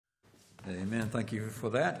Amen. Thank you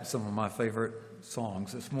for that. Some of my favorite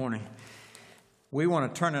songs this morning. We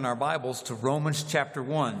want to turn in our Bibles to Romans chapter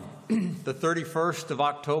 1. The 31st of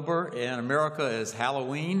October in America is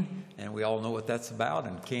Halloween, and we all know what that's about,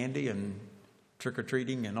 and candy and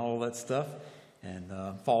trick-or-treating and all that stuff, and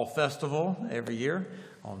Fall Festival every year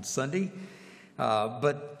on Sunday.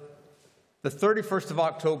 But the 31st of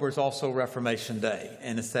October is also Reformation Day,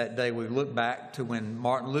 and it's that day we look back to when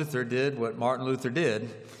Martin Luther did what Martin Luther did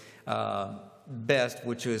best,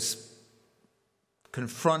 which is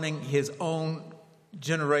confronting his own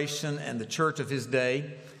generation and the church of his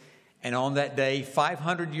day. And on that day,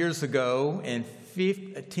 500 years ago, in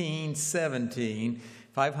 1517,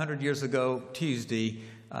 500 years ago Tuesday,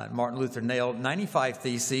 Martin Luther nailed 95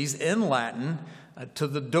 theses in Latin to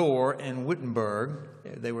the door in Wittenberg.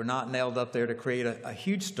 They were not nailed up there to create a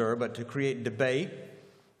huge stir, but to create debate.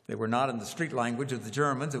 They were not in the street language of the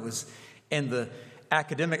Germans. It was in the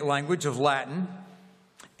academic language of Latin.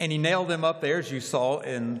 And he nailed them up there, as you saw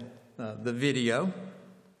in the video,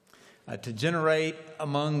 to generate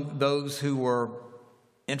among those who were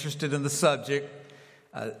interested in the subject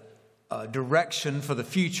direction for the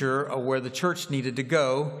future of where the church needed to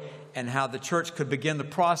go and how the church could begin the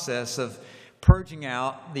process of purging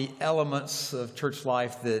out the elements of church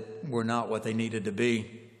life that were not what they needed to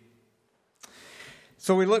be.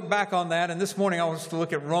 So we look back on that, and this morning I want us to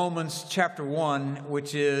look at Romans chapter 1,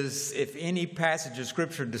 which is, if any passage of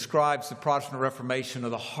Scripture describes the Protestant Reformation or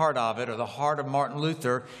the heart of it, or the heart of Martin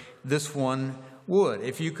Luther, this one would.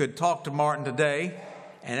 If you could talk to Martin today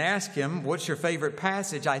and ask him, what's your favorite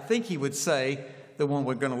passage, I think he would say the one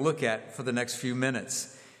we're going to look at for the next few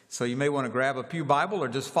minutes. So you may want to grab a pew Bible or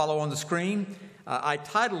just follow on the screen. I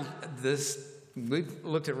titled this, we've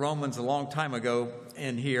looked at Romans a long time ago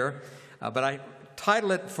in here, but I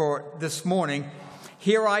title it for this morning,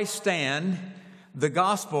 Here I Stand, the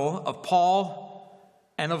Gospel of Paul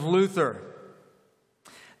and of Luther.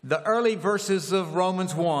 The early verses of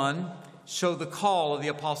Romans 1 show the call of the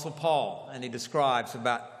Apostle Paul, and he describes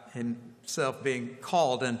about himself being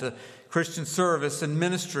called into Christian service and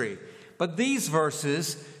ministry. But these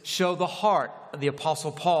verses show the heart of the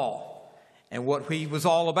Apostle Paul and what he was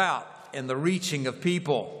all about in the reaching of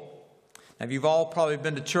people. Now, you've all probably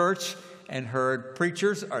been to church and heard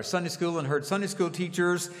preachers or Sunday school and heard Sunday school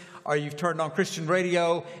teachers, or you've turned on Christian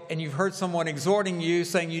radio and you've heard someone exhorting you,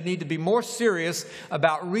 saying you need to be more serious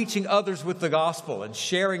about reaching others with the gospel and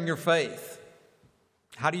sharing your faith.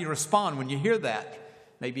 How do you respond when you hear that?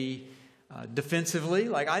 Maybe defensively,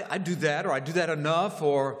 like I do that, or I do that enough,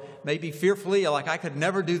 or maybe fearfully, like I could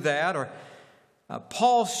never do that. Or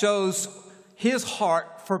Paul shows his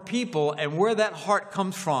heart for people and where that heart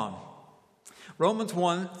comes from. Romans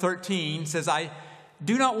 1:13 says, I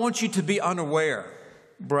do not want you to be unaware,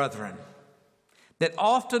 brethren, that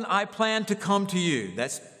often I plan to come to you.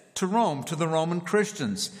 That's to Rome, to the Roman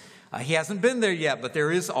Christians. He hasn't been there yet, but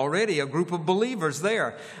there is already a group of believers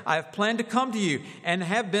there. I have planned to come to you and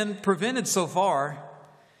have been prevented so far,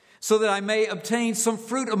 so that I may obtain some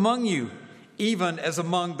fruit among you, even as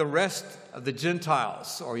among the rest of the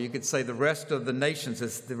Gentiles, or you could say the rest of the nations,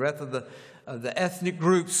 it's the rest of the ethnic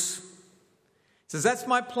groups. Says, that's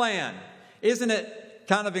my plan. Isn't it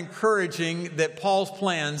kind of encouraging that Paul's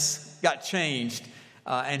plans got changed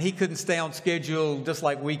and he couldn't stay on schedule just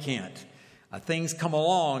like we can't? Things come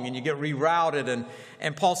along and you get rerouted.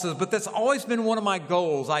 And Paul says, but that's always been one of my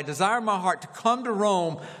goals. I desire in my heart to come to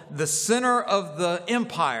Rome, the center of the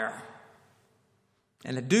empire,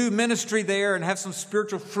 and to do ministry there and have some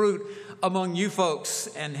spiritual fruit among you folks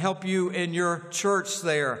and help you in your church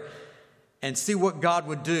there. And see what God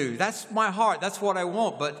would do. That's my heart. That's what I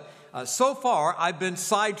want. But so far, I've been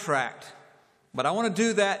sidetracked. But I want to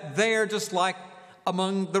do that there just like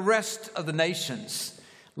among the rest of the nations.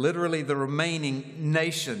 Literally the remaining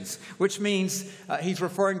nations. Which means he's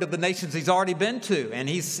referring to the nations he's already been to. And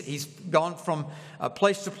he's gone from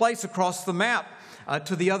place to place across the map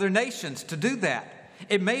to the other nations to do that.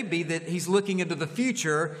 It may be that he's looking into the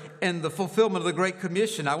future and the fulfillment of the Great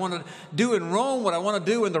Commission. I want to do in Rome what I want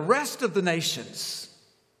to do in the rest of the nations,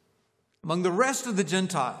 among the rest of the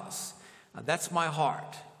Gentiles. That's my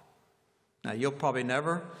heart. Now, you'll probably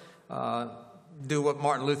never do what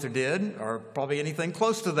Martin Luther did, or probably anything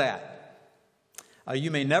close to that. You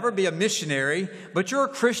may never be a missionary, but you're a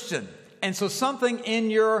Christian. And so something in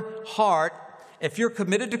your heart, if you're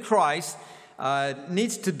committed to Christ,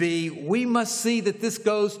 needs to be, we must see that this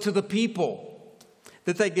goes to the people,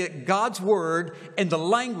 that they get God's word in the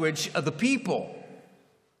language of the people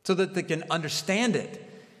so that they can understand it,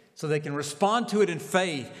 so they can respond to it in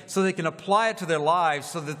faith, so they can apply it to their lives,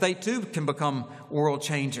 so that they too can become world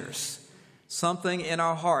changers. Something in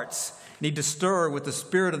our hearts need to stir with the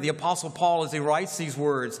spirit of the Apostle Paul as he writes these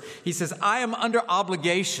words. He says, I am under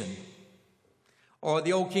obligation. Or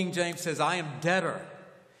the old King James says, I am debtor,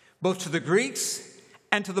 both to the Greeks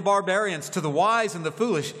and to the barbarians, to the wise and the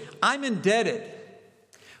foolish. I'm indebted.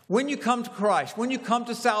 When you come to Christ, when you come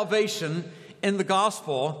to salvation in the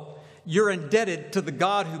gospel, you're indebted to the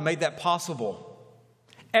God who made that possible.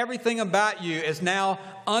 Everything about you is now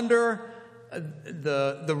under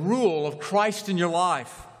the rule of Christ in your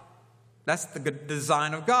life. That's the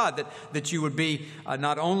design of God, that you would be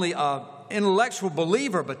not only an intellectual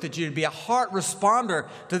believer, but that you'd be a heart responder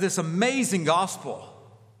to this amazing gospel.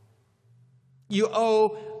 You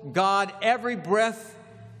owe God every breath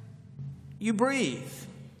you breathe,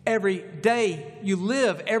 every day you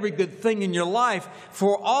live, every good thing in your life.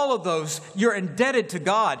 For all of those, you're indebted to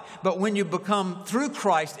God. But when you become, through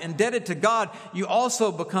Christ, indebted to God, you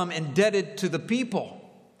also become indebted to the people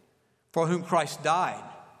for whom Christ died.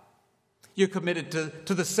 You're committed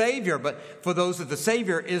to the Savior, but for those that the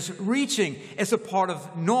Savior is reaching, it's a part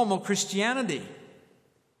of normal Christianity.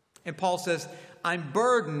 And Paul says, I'm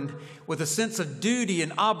burdened with a sense of duty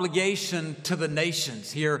and obligation to the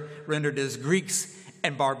nations, here rendered as Greeks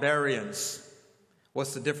and barbarians.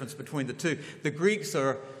 What's the difference between the two? The Greeks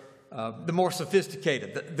are the more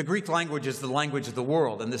sophisticated. The Greek language is the language of the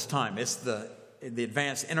world in this time. It's the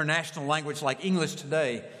advanced international language like English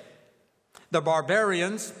today. The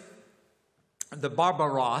barbarians, the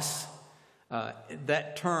barbaros,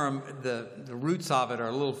 that term, the roots of it are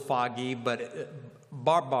a little foggy, but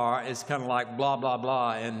barbar is kind of like blah, blah,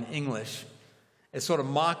 blah in English. It's sort of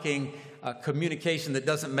mocking communication that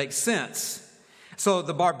doesn't make sense. So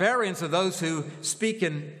the barbarians are those who speak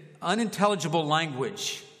in unintelligible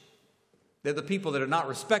language. They're the people that are not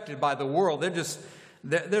respected by the world.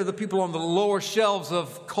 They're the people on the lower shelves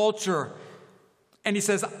of culture. And he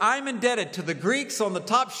says, I'm indebted to the Greeks on the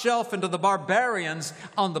top shelf and to the barbarians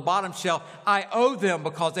on the bottom shelf. I owe them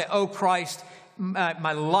because they owe Christ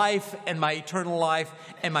my life and my eternal life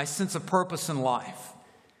and my sense of purpose in life.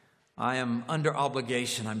 I am under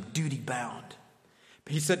obligation. I'm duty bound.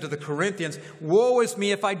 He said to the Corinthians, woe is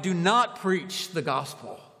me if I do not preach the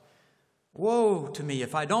gospel. Woe to me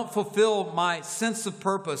if I don't fulfill my sense of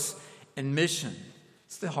purpose and mission.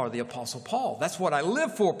 It's the heart of the Apostle Paul. That's what I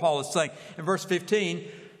live for, Paul is saying in verse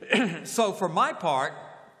 15. So for my part,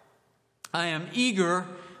 I am eager.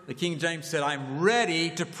 The King James said, I'm ready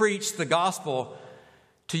to preach the gospel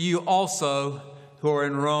to you also who are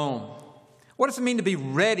in Rome. What does it mean to be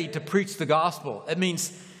ready to preach the gospel? It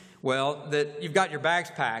means, well, that you've got your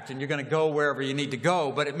bags packed and you're going to go wherever you need to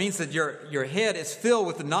go, but it means that your head is filled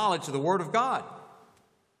with the knowledge of the Word of God.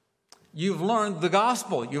 You've learned the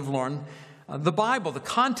gospel. You've learned the Bible, the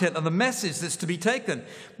content of the message that's to be taken.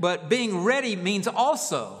 But being ready means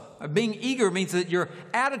also, being eager means that your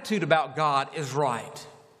attitude about God is right.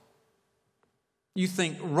 You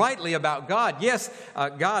think rightly about God. Yes,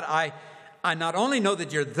 God, I not only know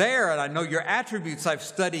that you're there and I know your attributes. I've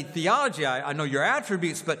studied theology. I know your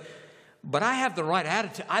attributes, but I have the right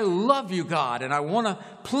attitude. I love you, God, and I want to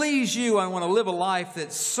please you. I want to live a life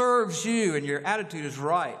that serves you, and your attitude is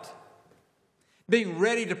right. Being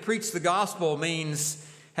ready to preach the gospel means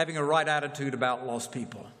having a right attitude about lost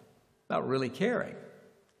people, about really caring.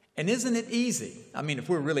 And isn't it easy? I mean, if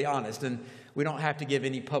we're really honest, and we don't have to give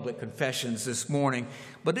any public confessions this morning,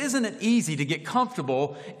 but isn't it easy to get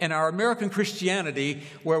comfortable in our American Christianity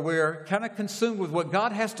where we're kind of consumed with what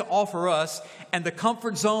God has to offer us and the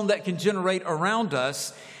comfort zone that can generate around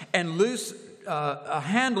us, and lose a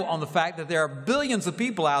handle on the fact that there are billions of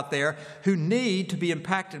people out there who need to be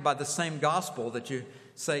impacted by the same gospel that you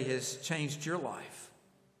say has changed your life?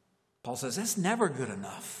 Paul says, that's never good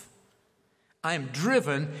enough. I am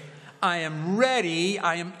driven, I am ready,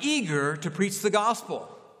 I am eager to preach the gospel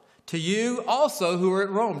to you also who are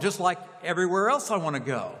at Rome, just like everywhere else I want to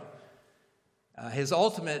go. His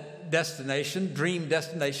ultimate destination, dream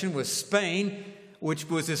destination, was Spain, which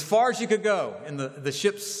was as far as you could go. And the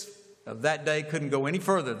ships of that day couldn't go any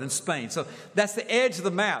further than Spain. So that's the edge of the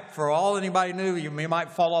map. For all anybody knew, you might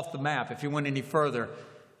fall off the map if you went any further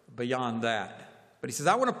beyond that. But he says,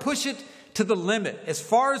 I want to push it to the limit, as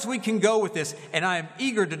far as we can go with this. And I am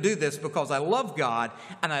eager to do this because I love God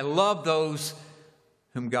and I love those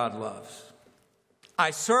whom God loves.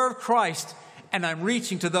 I serve Christ and I'm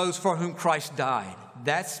reaching to those for whom Christ died.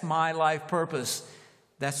 That's my life purpose.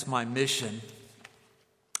 That's my mission.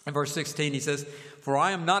 In verse 16, he says, for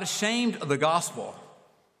I am not ashamed of the gospel.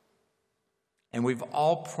 And we've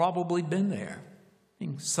all probably been there,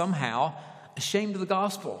 being somehow ashamed of the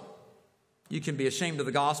gospel. You can be ashamed of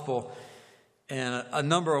the gospel in a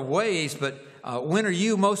number of ways, but when are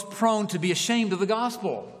you most prone to be ashamed of the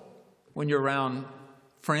gospel? when you're around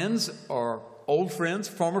friends or old friends,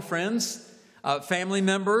 former friends, family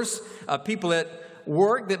members, people at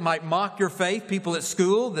work that might mock your faith, people at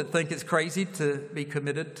school that think it's crazy to be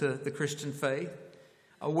committed to the Christian faith?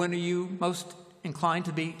 When are you most inclined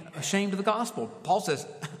to be ashamed of the gospel? Paul says,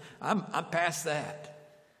 I'm past that.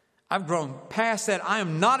 I've grown past that. I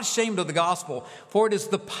am not ashamed of the gospel, for it is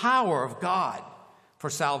the power of God for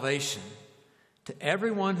salvation to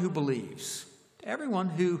everyone who believes, to everyone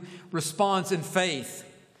who responds in faith.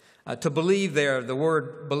 To believe there, the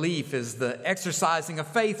word belief is the exercising of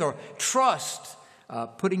faith or trust,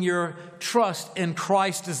 putting your trust in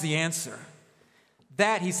Christ as the answer.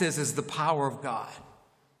 That, he says, is the power of God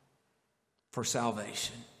for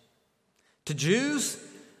salvation. To Jews,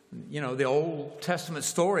 the Old Testament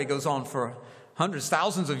story goes on for hundreds,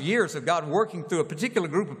 thousands of years of God working through a particular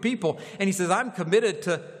group of people. And he says, I'm committed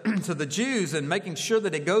to the Jews and making sure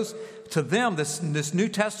that it goes to them, this New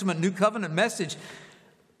Testament, New Covenant message,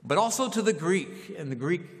 but also to the Greek. And the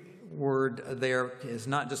Greek word there is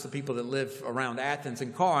not just the people that live around Athens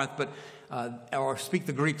and Corinth, but or speak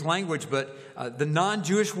the Greek language, but the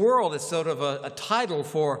non-Jewish world is sort of a title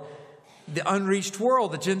for the unreached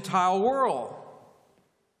world, the Gentile world.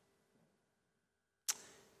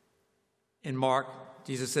 In Mark,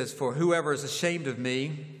 Jesus says, for whoever is ashamed of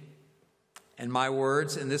me and my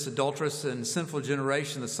words in this adulterous and sinful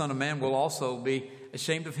generation, the Son of Man will also be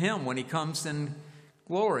ashamed of him when he comes in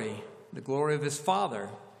glory, the glory of his Father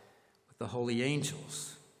with the holy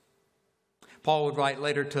angels. Paul would write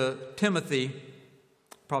later to Timothy,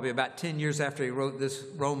 probably about 10 years after he wrote this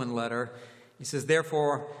Roman letter. He says,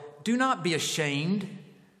 therefore, do not be ashamed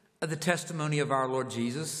of the testimony of our Lord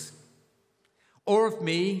Jesus, or of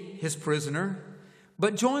me, his prisoner,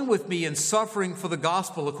 but join with me in suffering for the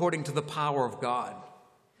gospel according to the power of God.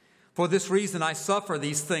 For this reason I suffer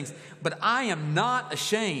these things, but I am not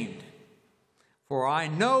ashamed, for I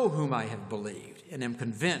know whom I have believed, and am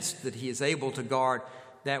convinced that he is able to guard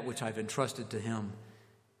that which I've entrusted to him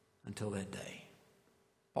until that day.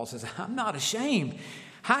 Paul says, I'm not ashamed.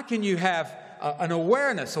 How can you have an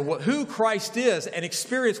awareness of who Christ is and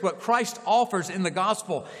experience what Christ offers in the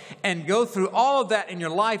gospel and go through all of that in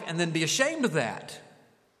your life and then be ashamed of that?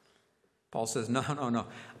 Paul says, no.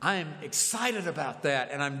 I am excited about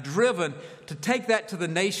that, and I'm driven to take that to the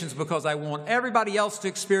nations because I want everybody else to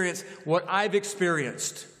experience what I've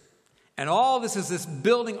experienced. And all this is this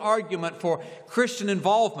building argument for Christian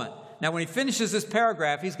involvement. Now, when he finishes this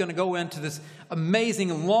paragraph, he's going to go into this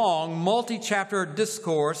amazing, long, multi-chapter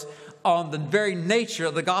discourse on the very nature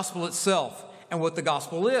of the gospel itself and what the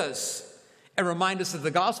gospel is. And remind us that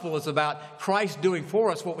the gospel is about Christ doing for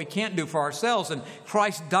us what we can't do for ourselves, and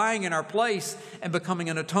Christ dying in our place and becoming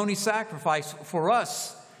an atoning sacrifice for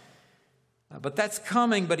us. But that's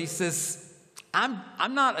coming, but he says, I'm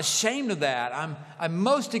not ashamed of that. I'm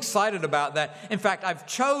most excited about that. In fact, I've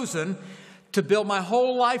chosen to build my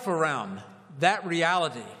whole life around that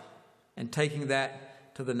reality and taking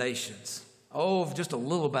that to the nations. Oh, if just a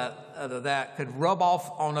little bit of that could rub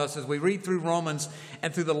off on us as we read through Romans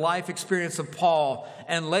and through the life experience of Paul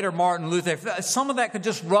and later Martin Luther. If some of that could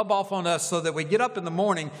just rub off on us so that we get up in the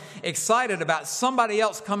morning excited about somebody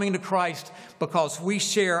else coming to Christ because we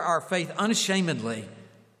share our faith unashamedly.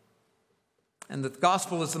 And the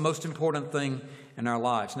gospel is the most important thing in our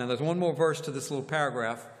lives. Now, there's one more verse to this little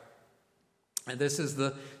paragraph, and this is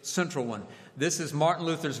the central one. This is Martin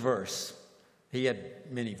Luther's verse. He had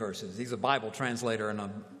many verses. He's a Bible translator and a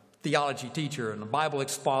theology teacher and a Bible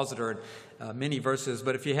expositor and many verses.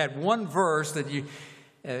 But if you had one verse that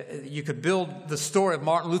you could build the story of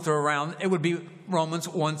Martin Luther around, it would be Romans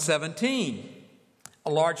 1:17, a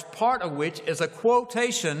large part of which is a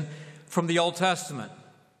quotation from the Old Testament.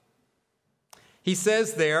 He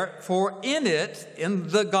says there, for in it, in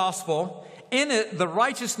the gospel, in it the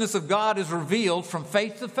righteousness of God is revealed from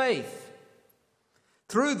faith to faith.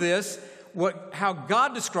 Through this, how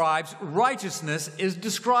God describes righteousness is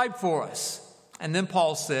described for us. And then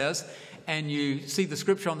Paul says, and you see the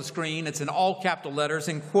scripture on the screen, it's in all capital letters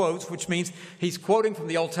in quotes, which means he's quoting from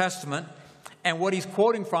the Old Testament. And what he's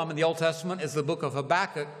quoting from in the Old Testament is the book of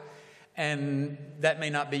Habakkuk. And that may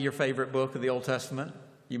not be your favorite book of the Old Testament.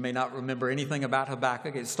 You may not remember anything about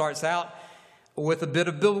Habakkuk. It starts out with a bit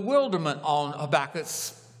of bewilderment on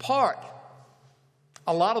Habakkuk's part.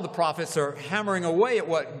 A lot of the prophets are hammering away at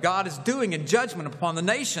what God is doing in judgment upon the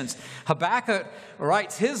nations. Habakkuk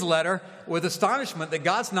writes his letter with astonishment that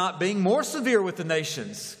God's not being more severe with the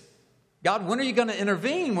nations. God, when are you going to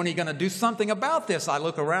intervene? When are you going to do something about this? I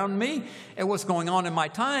look around me at what's going on in my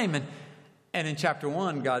time. And in chapter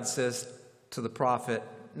 1, God says to the prophet,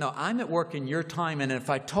 No, I'm at work in your time, and if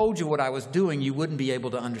I told you what I was doing, you wouldn't be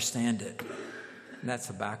able to understand it. And that's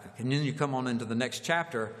Habakkuk. And then you come on into the next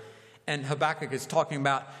chapter, and Habakkuk is talking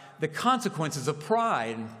about the consequences of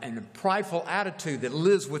pride and a prideful attitude that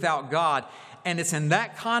lives without God. And it's in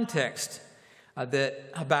that context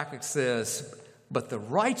that Habakkuk says, but the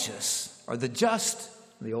righteous, or the just,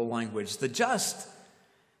 the old language, the just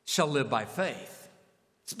shall live by faith.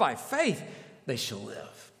 It's by faith they shall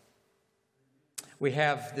live. We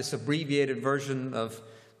have this abbreviated version of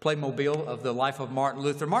Playmobil of the life of Martin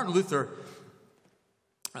Luther. Martin Luther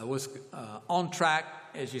was on track,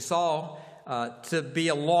 as you saw, to be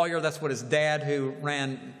a lawyer. That's what his dad, who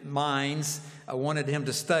ran mines, wanted him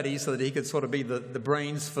to study so that he could sort of be the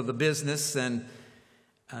brains for the business and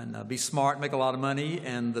be smart, make a lot of money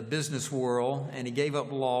in the business world. And he gave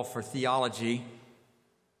up law for theology.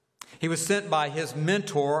 He was sent by his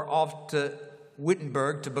mentor off to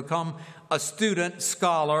Wittenberg to become a student,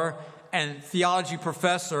 scholar, and theology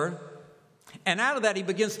professor. And out of that, he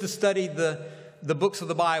begins to study the books of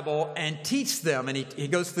the Bible and teach them. And he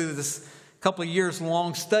goes through this couple of years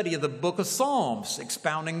long study of the book of Psalms,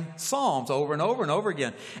 expounding Psalms over and over and over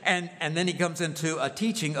again. And then he comes into a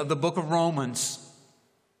teaching of the book of Romans.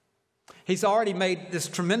 He's already made this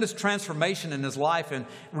tremendous transformation in his life and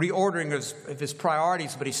reordering of his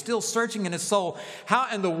priorities, but he's still searching in his soul. How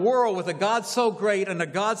in the world, with a God so great and a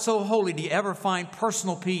God so holy, do you ever find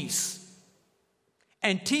personal peace?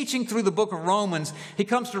 And teaching through the book of Romans, he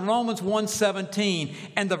comes to Romans 1:17,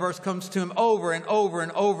 and the verse comes to him over and over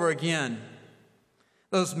and over again.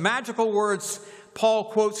 Those magical words Paul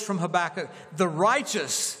quotes from Habakkuk, the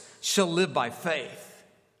righteous shall live by faith.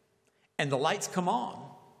 And the lights come on.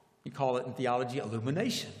 You call it in theology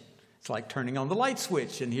illumination. It's like turning on the light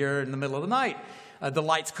switch in here in the middle of the night. The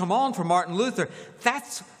lights come on for Martin Luther.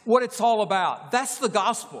 That's what it's all about. That's the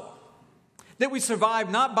gospel. That we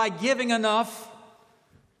survive not by giving enough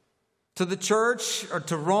to the church or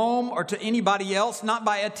to Rome or to anybody else, not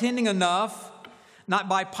by attending enough, not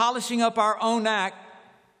by polishing up our own act.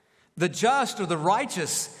 The just or the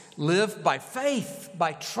righteous live by faith,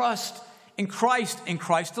 by trust in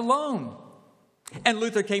Christ alone. And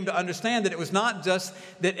Luther came to understand that it was not just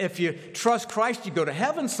that if you trust Christ, you go to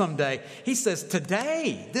heaven someday. He says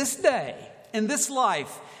today, this day, in this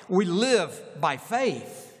life, we live by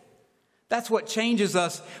faith. That's what changes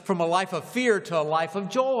us from a life of fear to a life of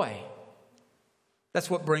joy. That's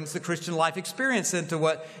what brings the Christian life experience into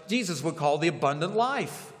what Jesus would call the abundant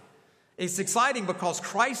life. It's exciting because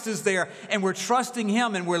Christ is there and we're trusting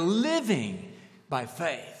Him and we're living by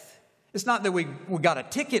faith. It's not that we got a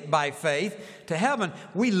ticket by faith to heaven.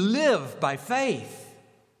 We live by faith.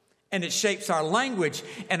 And it shapes our language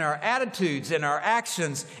and our attitudes and our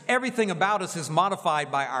actions. Everything about us is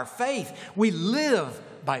modified by our faith. We live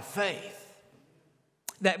by faith.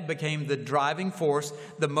 That became the driving force,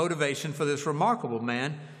 the motivation for this remarkable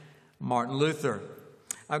man, Martin Luther.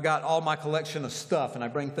 I've got all my collection of stuff, and I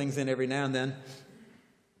bring things in every now and then.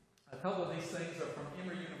 A couple of these things are from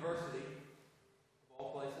Emory University, of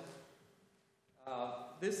all places.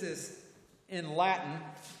 This is in Latin,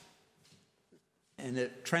 and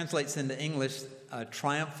it translates into English,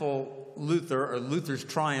 Triumphal Luther, or Luther's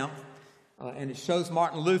Triumph. And it shows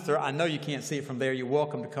Martin Luther. I know you can't see it from there. You're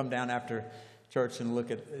welcome to come down after church and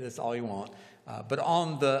look at this all you want. But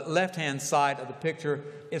on the left-hand side of the picture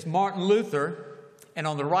is Martin Luther, and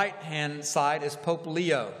on the right-hand side is Pope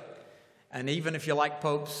Leo. And even if you like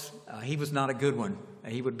popes, he was not a good one.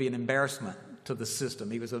 He would be an embarrassment to the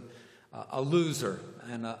system. He was a loser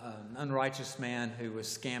and an unrighteous man who was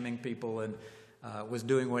scamming people and was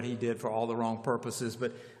doing what he did for all the wrong purposes.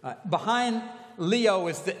 But behind Leo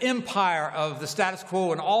is the empire of the status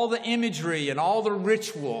quo and all the imagery and all the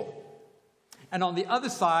ritual. And on the other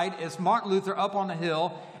side is Martin Luther up on a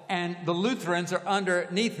hill, and the Lutherans are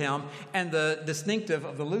underneath him. And the distinctive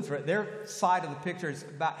of the Lutheran, their side of the picture is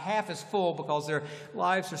about half as full because their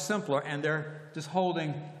lives are simpler, and they're just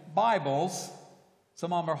holding Bibles.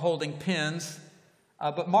 Some of them are holding pens.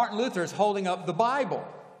 But Martin Luther is holding up the Bible.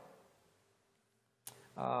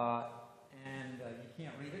 You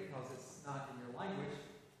can't read it because it's not in your language.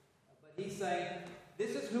 But he's saying,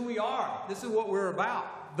 this is who we are. This is what we're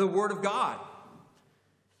about, the Word of God.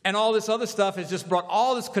 And all this other stuff has just brought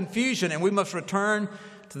all this confusion, and we must return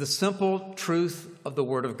to the simple truth of the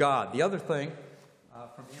Word of God. The other thing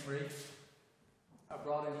from Emory, I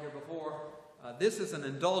brought in here before, this is an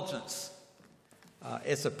indulgence.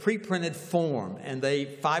 It's a pre-printed form, and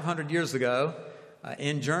 500 years ago,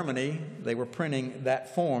 in Germany, they were printing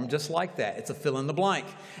that form just like that. It's a fill in the blank.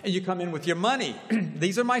 And you come in with your money.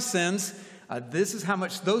 These are my sins. This is how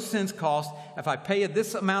much those sins cost. If I pay you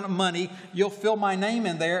this amount of money, you'll fill my name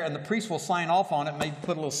in there, and the priest will sign off on it, maybe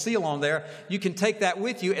put a little seal on there. You can take that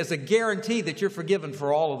with you as a guarantee that you're forgiven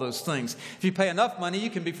for all of those things. If you pay enough money, you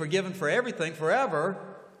can be forgiven for everything forever.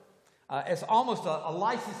 It's almost a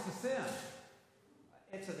license to sin.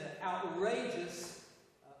 It's an outrageous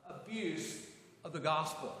abuse of the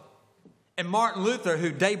gospel. And Martin Luther,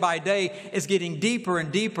 who day by day is getting deeper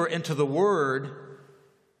and deeper into the Word,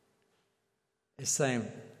 is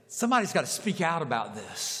saying, somebody's got to speak out about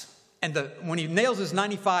this. And when he nails his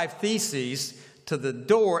 95 Theses to the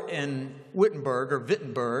door in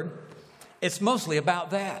Wittenberg, it's mostly about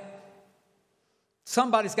that.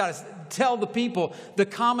 Somebody's got to tell the people, the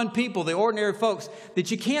common people, the ordinary folks, that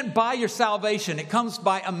you can't buy your salvation. It comes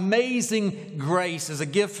by amazing grace as a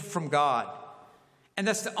gift from God. And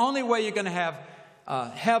that's the only way you're going to have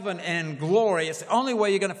heaven and glory. It's the only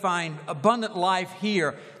way you're going to find abundant life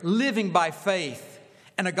here, living by faith,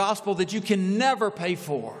 and a gospel that you can never pay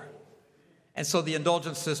for. And so the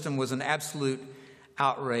indulgence system was an absolute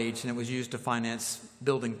outrage, and it was used to finance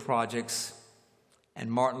building projects. And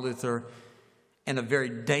Martin Luther, in a very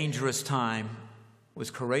dangerous time, was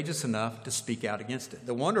courageous enough to speak out against it.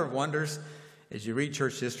 The wonder of wonders, as you read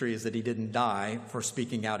church history, is that he didn't die for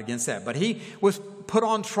speaking out against that. But he was put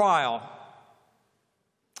on trial.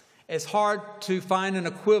 It's hard to find an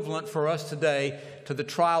equivalent for us today to the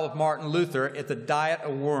trial of Martin Luther at the Diet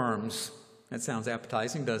of Worms. That sounds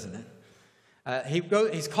appetizing, doesn't it?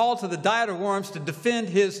 He's called to the Diet of Worms to defend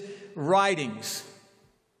his writings.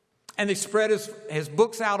 And they spread his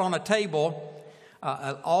books out on a table,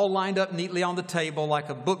 all lined up neatly on the table like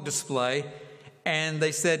a book display. And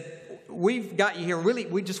they said, we've got you here. Really,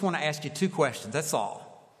 we just want to ask you two questions. That's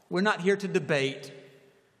all. We're not here to debate.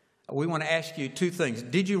 We want to ask you two things.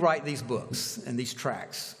 Did you write these books and these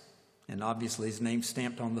tracts? And obviously his name's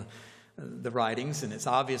stamped on the writings, and it's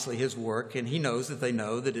obviously his work, and he knows that they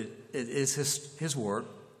know that it is his work.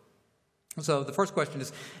 So the first question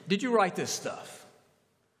is, did you write this stuff?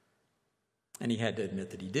 And he had to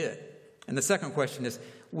admit that he did. And the second question is,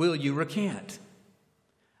 will you recant?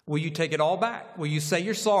 Will you take it all back? Will you say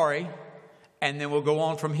you're sorry, and then we'll go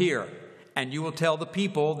on from here? And you will tell the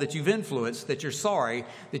people that you've influenced that you're sorry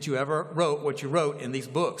that you ever wrote what you wrote in these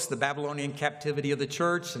books, the Babylonian captivity of the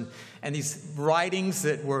church, and these writings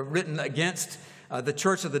that were written against the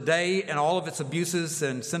church of the day and all of its abuses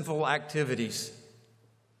and sinful activities.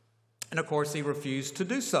 And of course, he refused to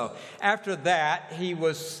do so. After that, he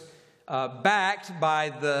was backed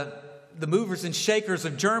by the movers and shakers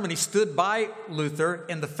of Germany, stood by Luther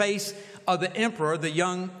in the face of the emperor, the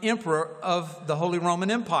young emperor of the Holy Roman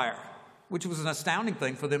Empire, which was an astounding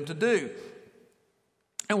thing for them to do.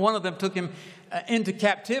 And one of them took him into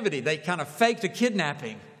captivity. They kind of faked a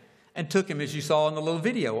kidnapping and took him, as you saw in the little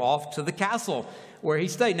video, off to the castle where he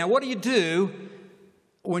stayed. Now, what do you do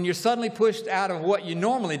when you're suddenly pushed out of what you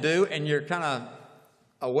normally do and you're kind of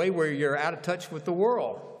away where you're out of touch with the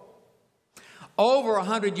world? Over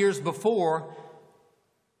 100 years before,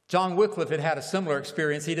 John Wycliffe had a similar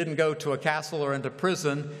experience. He didn't go to a castle or into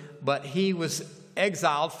prison, but he was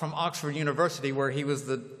exiled from Oxford University, where he was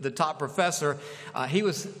the top professor. He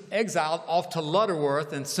was exiled off to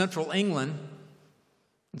Lutterworth in central England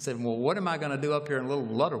and said, well, what am I going to do up here in little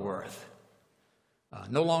Lutterworth?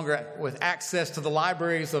 No longer with access to the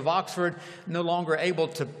libraries of Oxford, no longer able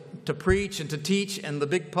to preach and to teach in the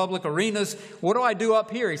big public arenas. What do I do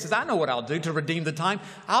up here? He says, I know what I'll do to redeem the time.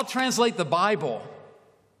 I'll translate the Bible.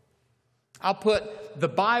 I'll put the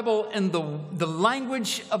Bible in the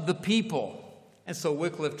language of the people. And so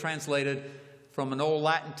Wycliffe translated from an old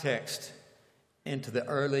Latin text into the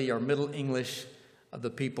early or Middle English of the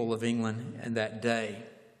people of England in that day.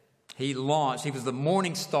 He was the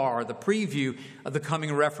morning star, the preview of the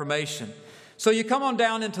coming Reformation. So you come on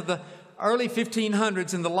down into the early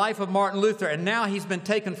 1500s in the life of Martin Luther, and now he's been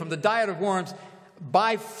taken from the Diet of Worms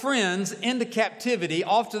by friends into captivity,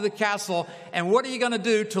 off to the castle. And what are you going to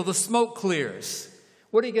do till the smoke clears?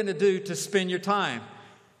 What are you going to do to spend your time?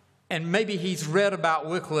 And maybe he's read about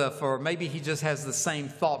Wycliffe, or maybe he just has the same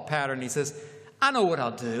thought pattern. He says, I know what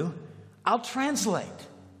I'll do. I'll translate.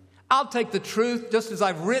 I'll take the truth, just as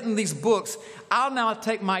I've written these books. I'll now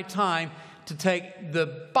take my time to take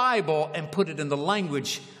the Bible and put it in the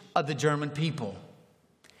language of the German people.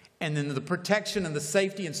 And in the protection and the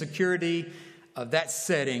safety and security of that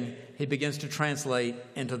setting, he begins to translate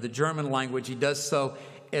into the German language. He does so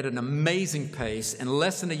at an amazing pace. In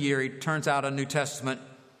less than a year, he turns out a New Testament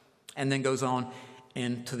and then goes on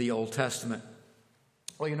into the Old Testament.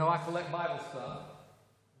 Well, you know, I collect Bible stuff.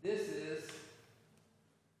 This is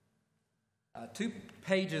 2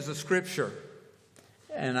 pages of Scripture.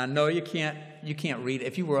 And I know you can't read it.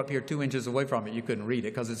 If you were up here 2 inches away from it, you couldn't read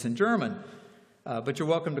it because it's in German. But you're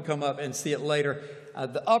welcome to come up and see it later.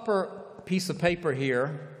 The upper piece of paper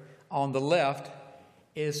here on the left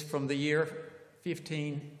is from the year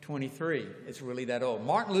 1523. It's really that old.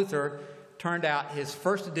 Martin Luther turned out his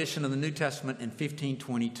first edition of the New Testament in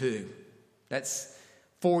 1522. That's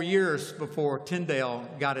 4 years before Tyndale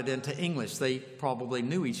got it into English. They probably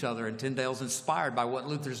knew each other, and Tyndale's inspired by what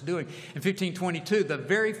Luther's doing. In 1522, the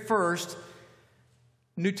very first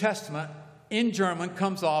New Testament in German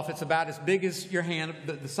comes off. It's about as big as your hand,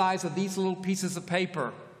 the size of these little pieces of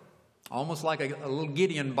paper, almost like a little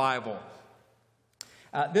Gideon Bible.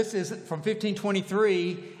 This is from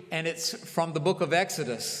 1523, and it's from the book of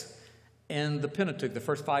Exodus in the Pentateuch, the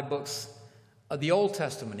first 5 books of the Old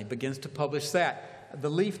Testament. He begins to publish that. The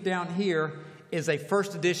leaf down here is a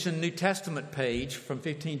first edition New Testament page from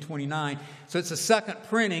 1529. So it's a second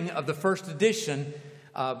printing of the first edition,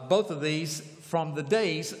 both of these from the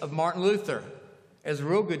days of Martin Luther. There's a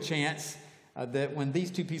real good chance that when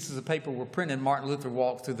these 2 pieces of paper were printed, Martin Luther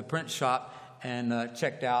walked through the print shop and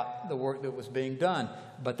checked out the work that was being done.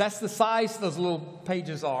 But that's the size those little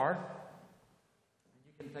pages are.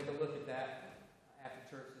 You can take a look at that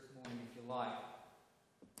after church this morning if you like.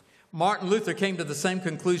 Martin Luther came to the same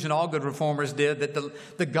conclusion all good reformers did, that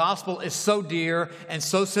the gospel is so dear and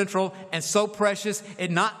so central and so precious,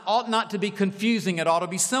 it ought not to be confusing, it ought to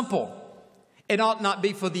be simple. It ought not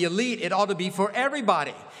be for the elite, it ought to be for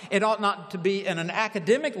everybody. It ought not to be in an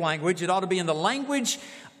academic language, it ought to be in the language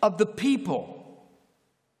of the people.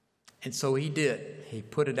 And so he did. He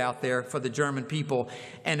put it out there for the German people,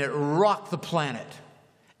 and it rocked the planet.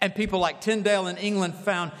 And people like Tyndale in England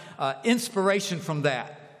found inspiration from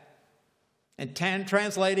that. And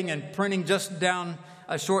translating and printing just down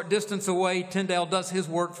a short distance away, Tyndale does his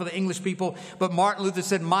work for the English people. But Martin Luther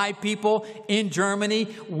said, my people in Germany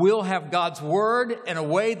will have God's word in a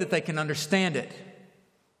way that they can understand it.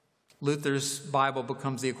 Luther's Bible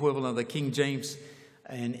becomes the equivalent of the King James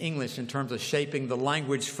in English in terms of shaping the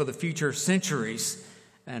language for the future centuries.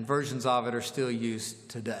 And versions of it are still used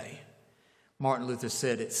today. Martin Luther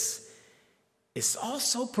said, it's all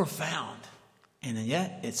so profound. And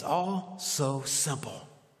yet, it's all so simple.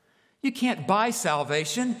 You can't buy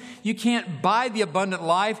salvation. You can't buy the abundant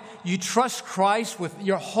life. You trust Christ with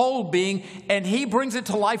your whole being, and He brings it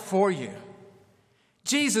to life for you.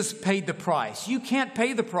 Jesus paid the price. You can't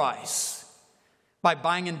pay the price by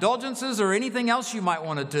buying indulgences or anything else you might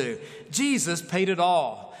want to do. Jesus paid it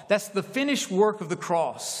all. That's the finished work of the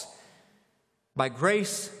cross. By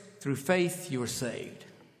grace, through faith, you are saved.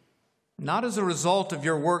 Not as a result of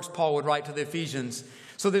your works, Paul would write to the Ephesians.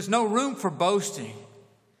 So there's no room for boasting.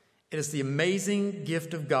 It is the amazing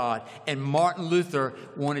gift of God. And Martin Luther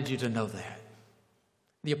wanted you to know that.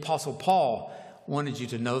 The Apostle Paul wanted you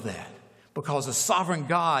to know that. Because the sovereign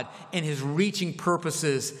God, in His reaching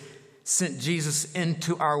purposes, sent Jesus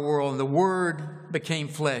into our world. And the Word became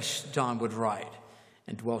flesh, John would write,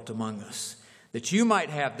 and dwelt among us. That you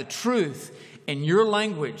might have the truth in your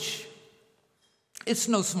language. It's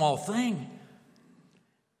no small thing.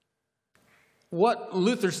 What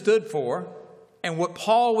Luther stood for and what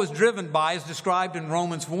Paul was driven by, as described in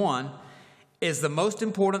Romans 1, is the most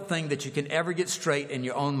important thing that you can ever get straight in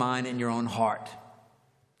your own mind and your own heart.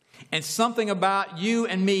 And something about you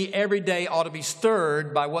and me every day ought to be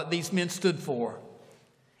stirred by what these men stood for.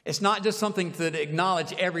 It's not just something to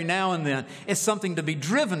acknowledge every now and then. It's something to be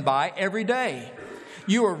driven by every day.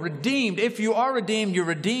 You are redeemed. If you are redeemed, you're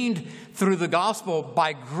redeemed through the gospel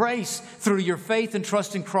by grace, through your faith and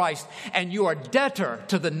trust in Christ. And you are debtor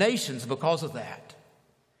to the nations because of that.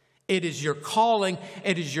 It is your calling.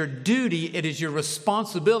 It is your duty. It is your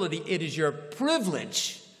responsibility. It is your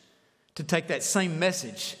privilege to take that same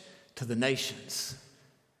message to the nations.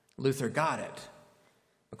 Luther got it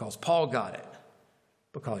because Paul got it,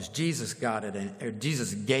 because Jesus got it, or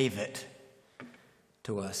Jesus gave it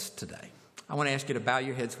to us today. I want to ask you to bow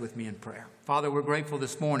your heads with me in prayer. Father, we're grateful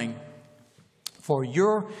this morning for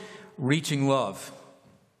your reaching love.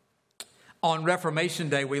 On Reformation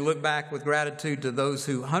Day, we look back with gratitude to those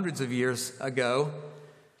who hundreds of years ago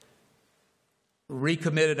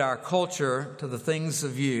recommitted our culture to the things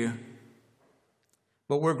of you.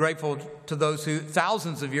 But we're grateful to those who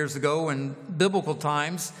thousands of years ago in biblical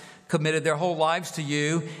times committed their whole lives to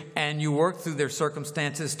you, and you worked through their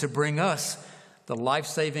circumstances to bring us the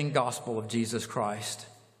life-saving gospel of Jesus Christ.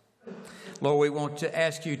 Lord, we want to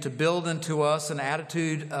ask you to build into us an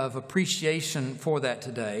attitude of appreciation for that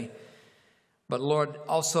today. But Lord,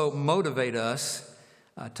 also motivate us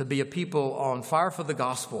to be a people on fire for the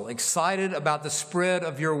gospel, excited about the spread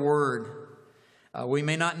of your word, We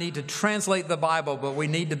may not need to translate the Bible, but we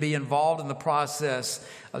need to be involved in the process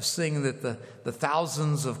of seeing that the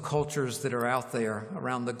thousands of cultures that are out there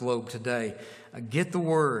around the globe today get the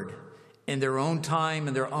Word in their own time,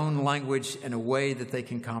 in their own language, in a way that they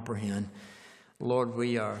can comprehend. Lord,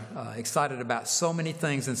 we are excited about so many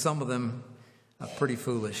things, and some of them are pretty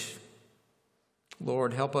foolish.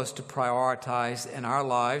 Lord, help us to prioritize in our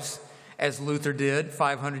lives, as Luther did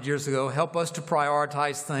 500 years ago. Help us to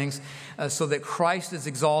prioritize things so that Christ is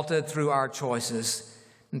exalted through our choices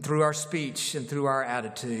and through our speech and through our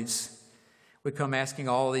attitudes. We come asking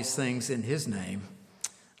all these things in His name.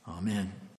 Amen.